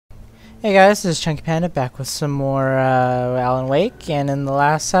Hey guys, this is Chunky Panda back with some more Alan Wake, and in the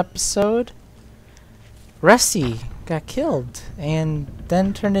last episode, Rusty got killed and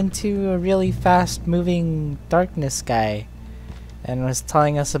then turned into a really fast-moving darkness guy and was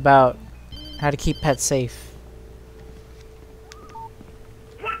telling us about how to keep pets safe.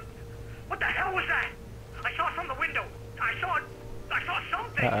 What the hell was that? I saw from the window. I saw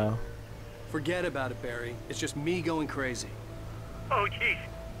something. Uh-oh. Forget about it, Barry. It's just me going crazy. Oh, jeez.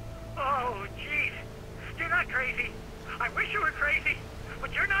 Oh, jeez. You're not crazy. I wish you were crazy,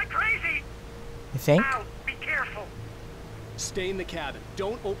 but you're not crazy. You think? Ow, be careful. Stay in the cabin.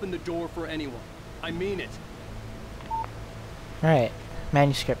 Don't open the door for anyone. I mean it. Alright,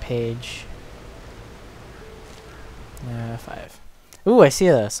 manuscript page. 5. Ooh, I see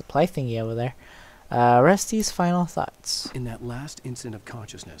a supply thingy over there. Rusty's final thoughts. In that last instant of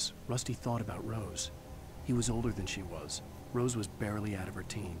consciousness, Rusty thought about Rose. He was older than she was. Rose was barely out of her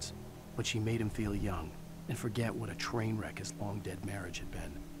teens, but she made him feel young and forget what a train wreck his long-dead marriage had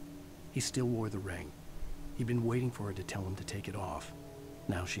been. He still wore the ring. He'd been waiting for her to tell him to take it off.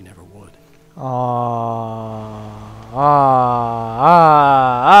 Now she never would.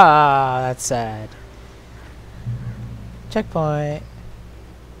 That's sad. Checkpoint.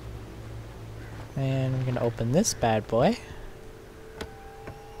 And we're gonna open this bad boy.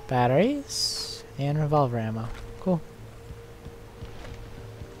 Batteries and revolver ammo. Cool.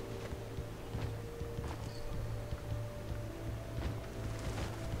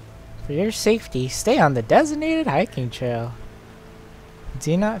 For your safety, stay on the designated hiking trail.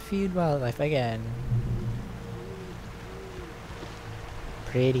 Do not feed wildlife again.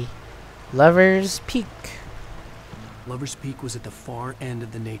 Pretty. Lover's Peak. Lover's Peak was at the far end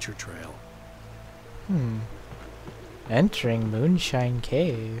of the nature trail. Entering Moonshine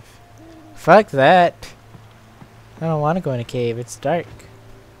Cave. Fuck that. I don't want to go in a cave. It's dark.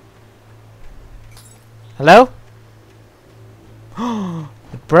 Hello?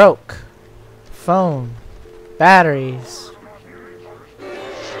 It broke. Phone. Batteries.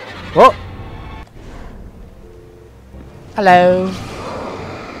 Whoa. Hello.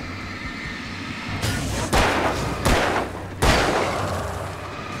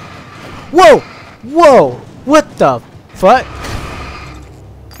 Whoa! Whoa! What the fuck?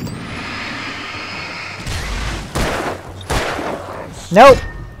 Nope.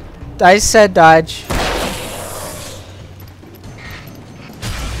 I said dodge.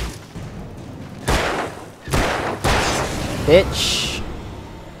 Bitch.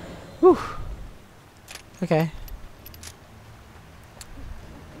 Whew. Okay.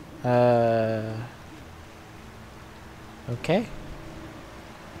 Okay.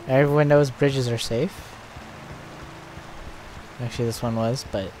 Everyone knows bridges are safe. Actually, this one was,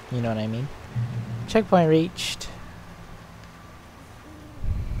 but you know what I mean. Checkpoint reached.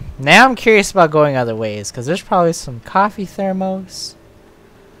 Now I'm curious about going other ways, because there's probably some coffee thermos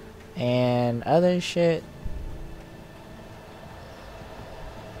and other shit.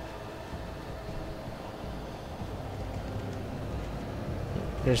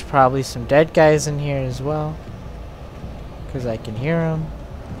 There's probably some dead guys in here as well, because I can hear them.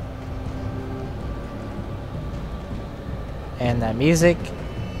 And that music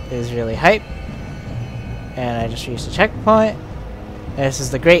is really hype. And I just reached a checkpoint. And this is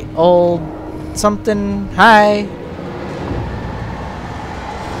the great old something. Hi.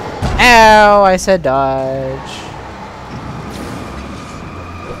 Ow, I said dodge.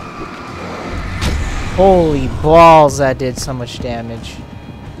 Holy balls, that did so much damage.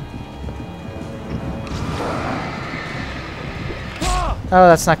 Oh,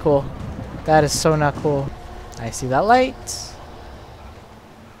 that's not cool. That is so not cool. I see that light.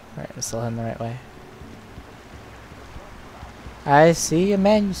 Alright, I'm still heading the right way. I see a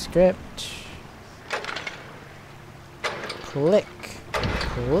manuscript. Click.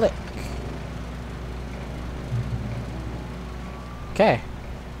 Click. Okay.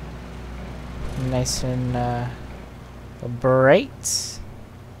 Nice and bright.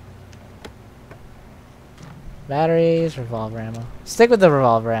 Batteries, revolver ammo. Stick with the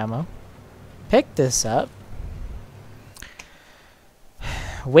revolver ammo. Pick this up.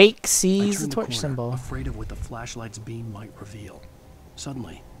 Wake sees the torch symbol. Afraid of what the flashlight's beam might reveal.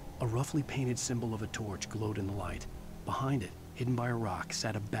 Suddenly, a roughly painted symbol of a torch glowed in the light. Behind it, hidden by a rock,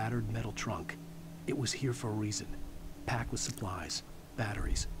 sat a battered metal trunk. It was here for a reason. Packed with supplies,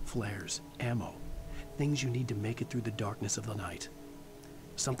 batteries, flares, ammo. Things you need to make it through the darkness of the night.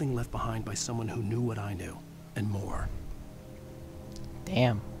 Something left behind by someone who knew what I knew, and more.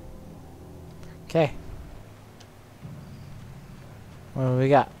 Damn. Okay. What do we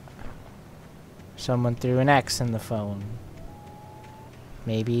got? Someone threw an X in the phone.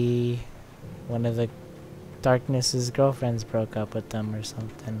 Maybe one of the Darkness's girlfriends broke up with them or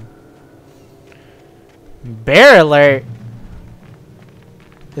something. Bear alert!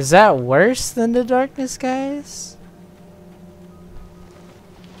 Is that worse than the Darkness guys?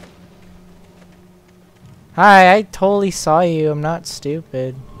 Hi, I totally saw you. I'm not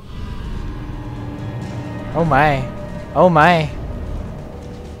stupid. Oh my. Oh my.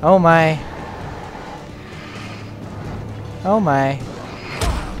 Oh my. Oh my.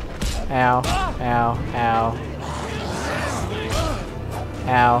 Ow. Ow. Ow.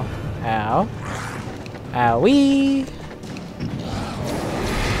 Ow. Ow. Owie.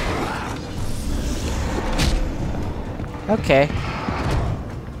 Okay.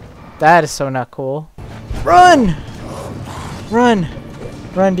 That is so not cool. Run! Run!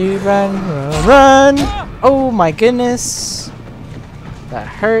 Run, dude, run, run, run! Oh my goodness! That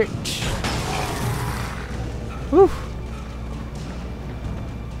hurt. Whew.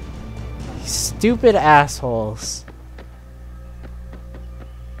 Stupid assholes.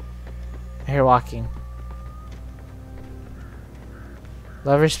 I hear walking.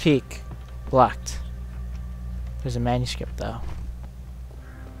 Lover's Peak. Blocked. There's a manuscript though.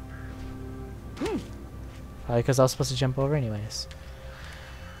 Probably because I was supposed to jump over anyways.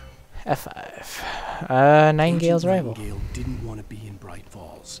 F5. Nightingale's rival. Nightingale didn't want to be in Bright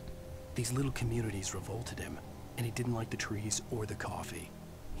Falls. These little communities revolted him, and he didn't like the trees or the coffee.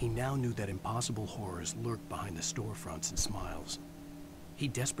 He now knew that impossible horrors lurked behind the storefronts and smiles. He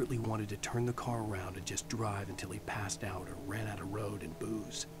desperately wanted to turn the car around and just drive until he passed out or ran out of road and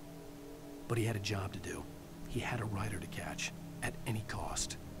booze. But he had a job to do. He had a rider to catch, at any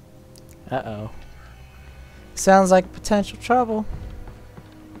cost. Uh-oh. Sounds like potential trouble.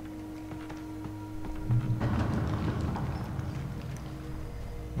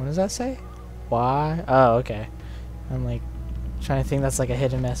 What does that say? Why? Oh, okay. I'm like trying to think that's like a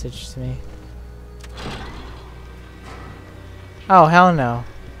hidden message to me. Oh, hell no.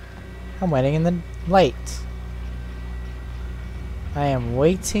 I'm waiting in the light. I am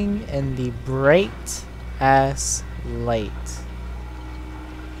waiting in the bright ass light.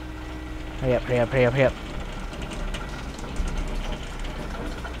 Hurry up, hurry up, hurry up, hurry up.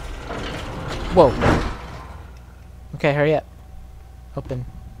 Whoa. Okay, hurry up. Open.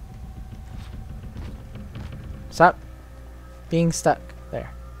 Stop being stuck. There.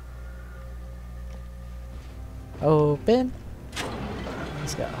 Open.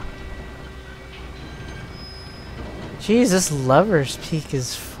 Let's go. Jesus, Lover's Peak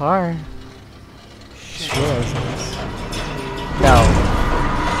is far. Just realized this. No.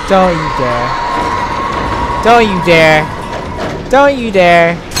 Don't you dare. Don't you dare. Don't you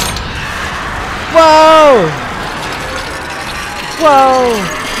dare. Whoa! Whoa!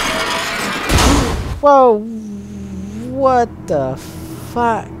 Whoa! What the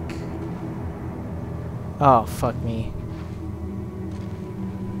fuck? Oh, fuck me.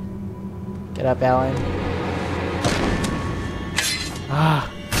 Get up, Alan.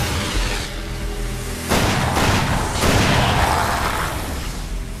 Ah.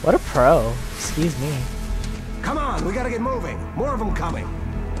 What a pro. Excuse me. Come on, we gotta get moving. More of them coming.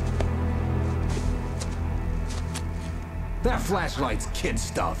 That flashlight's kid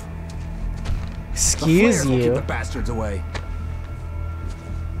stuff. Excuse the flares will you. keep the bastards away.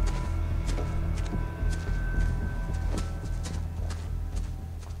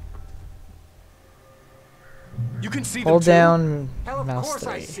 You can see Hold them too? down Hell, of mouse course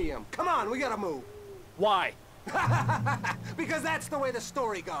 3. I see him. Come on, we gotta move. Why? Because that's the way the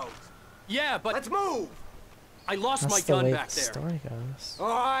story goes. Yeah, but Let's move. I lost That's my the gun way back the there. story goes. Oh,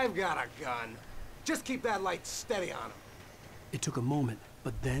 I've got a gun. Just keep that light steady on him. It took a moment,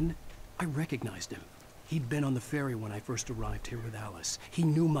 but then I recognized him. He'd been on the ferry when I first arrived here with Alice. He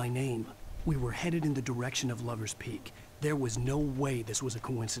knew my name. We were headed in the direction of Lover's Peak. There was no way this was a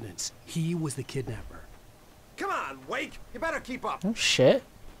coincidence. He was the kidnapper. Come on, Wake. You better keep up. Oh shit.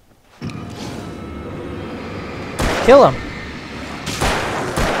 Kill him.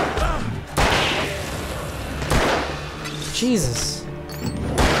 Jesus.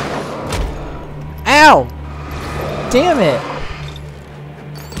 Ow! Damn it!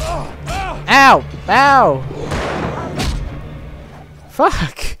 Ow! Ow!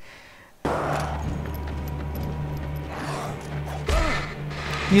 Fuck!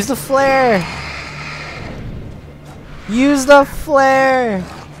 Use the flare! Use the flare!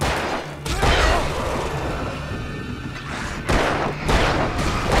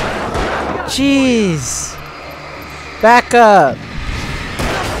 Jeez! Back up!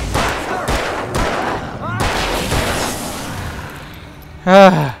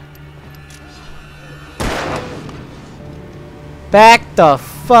 Back the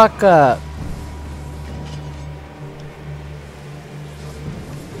fuck up!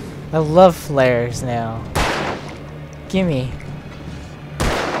 I love flares now. Gimme.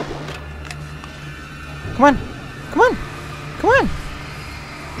 Come on! Come on! Come on!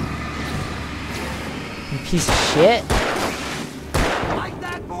 You piece of shit. Like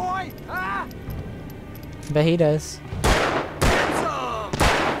that, boy? Huh? Bet he does. Get some!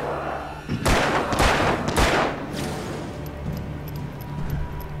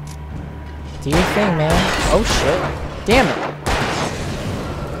 Do your thing, man. Oh shit. Damn it.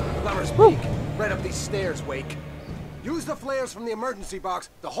 Lever's Woo. weak. Right up these stairs, Wake. Use the flares from the emergency box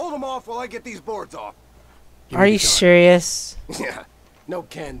to hold them off while I get these boards off. Are you serious? Yeah, no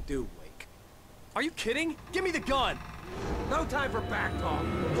can do, Wake. Are you kidding? Give me the gun! No time for back talk.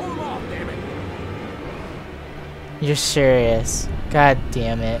 Pull them off, damn it. You're serious. God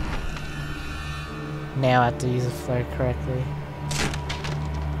damn it. Now I have to use a flare correctly.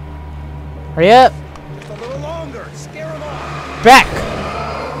 Hurry up! Just a little longer. Scare them off. Back!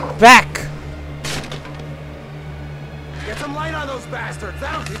 Back! Get some light on those bastards.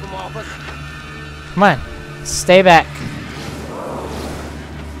 That'll keep them off us. Come on. Stay back.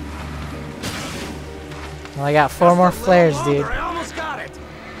 Well, I got 4 Just more a little flares, longer. dude. I almost got it.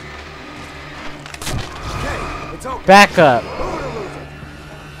 Okay, it's okay. Back up. Move it or lose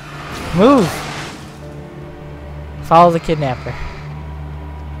it. Move! Follow the kidnapper.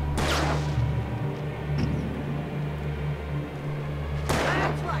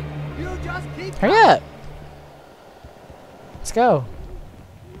 That's right. You just keep Hurry up! Let's go.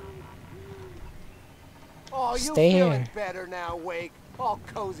 Oh, you Stay feeling here. better now, Wake? All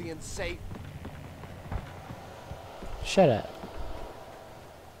cozy and safe. Shut up.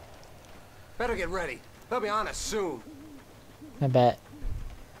 Better get ready. They'll be on us soon. I bet.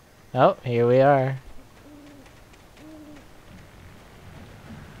 Oh, here we are.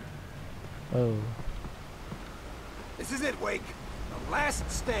 Whoa. This is it, Wake. The last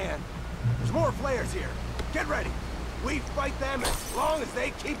stand. There's more flares here. Get ready. We fight them as long as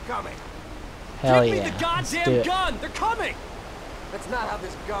they keep coming. Hell Give yeah. me the Let's do goddamn it. gun! They're coming! That's not how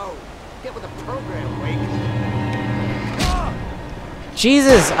this goes. Get with the program, Wake. Ah!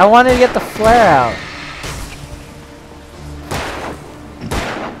 Jesus, I wanted to get the flare out.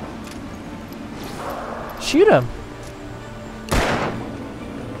 Shoot him.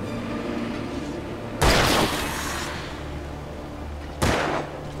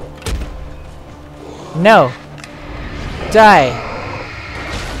 No. Die.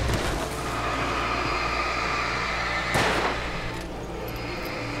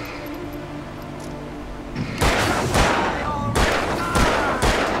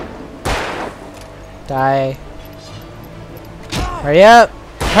 Die. Hurry up.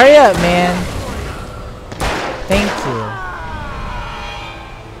 Hurry up, man. Thank you.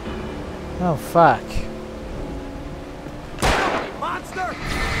 Oh, fuck. Monster!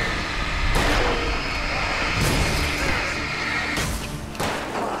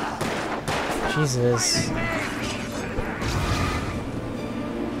 Jesus.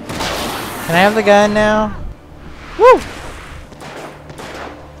 Can I have the gun now? Woo!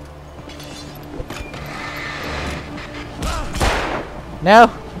 No!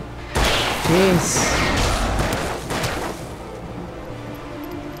 Jeez.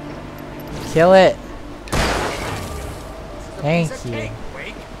 Kill it. Thank Piece of you. cake,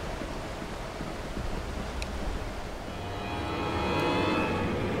 Wake.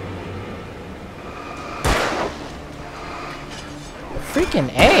 Freaking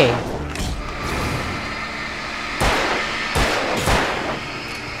A.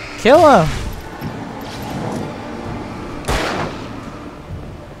 Kill him.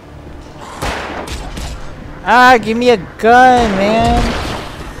 Ah, give me a gun, man.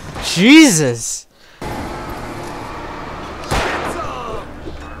 Jesus. Get some!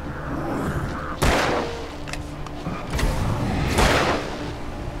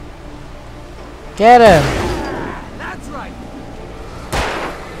 Get him. That's right.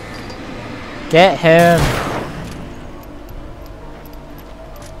 Get him.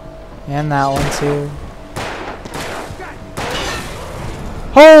 And that one too.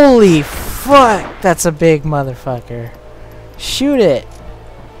 Holy fuck! That's a big motherfucker. Shoot it.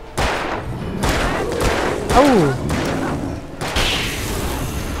 Oh.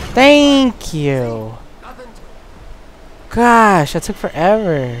 Thank you. Nothing. Gosh, that took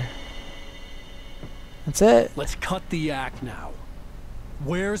forever. That's it. Let's cut the act now.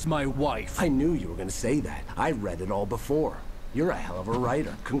 Where's my wife? I knew you were gonna say that. I read it all before. You're a hell of a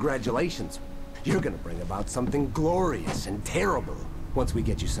writer. Congratulations. You're gonna bring about something glorious and terrible once we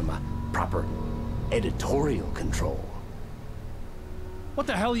get you some proper editorial control. What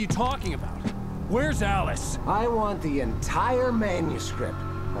the hell are you talking about? Where's Alice? I want the entire manuscript.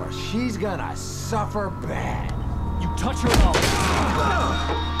 or she's gonna suffer bad. You touch her up.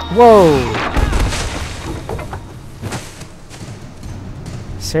 Whoa!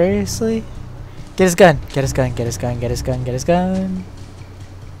 Seriously? Get his gun! Get his gun! Get his gun! Get his gun! Get his gun!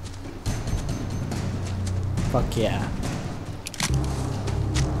 Fuck yeah.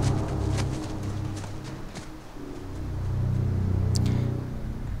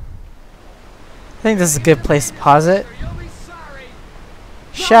 I think this is a good place to pause it.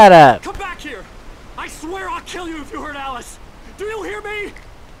 Shut up! Come back here! I swear I'll kill you if you hurt Alice! Do you hear me?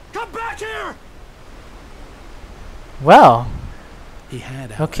 Come back here! Well, He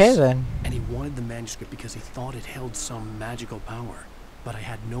had Alice, okay then. and he wanted the manuscript because he thought it held some magical power. But I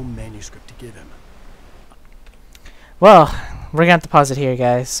had no manuscript to give him. Well, we're gonna have to pause it here,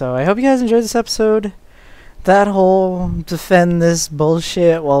 guys. So I hope you guys enjoyed this episode. That whole defend this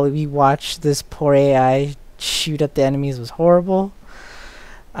bullshit while we watch this poor AI shoot at the enemies was horrible.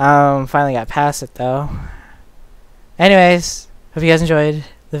 Finally got past it though. Anyways, hope you guys enjoyed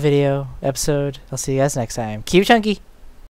the video episode. I'll see you guys next time. Keep chunky.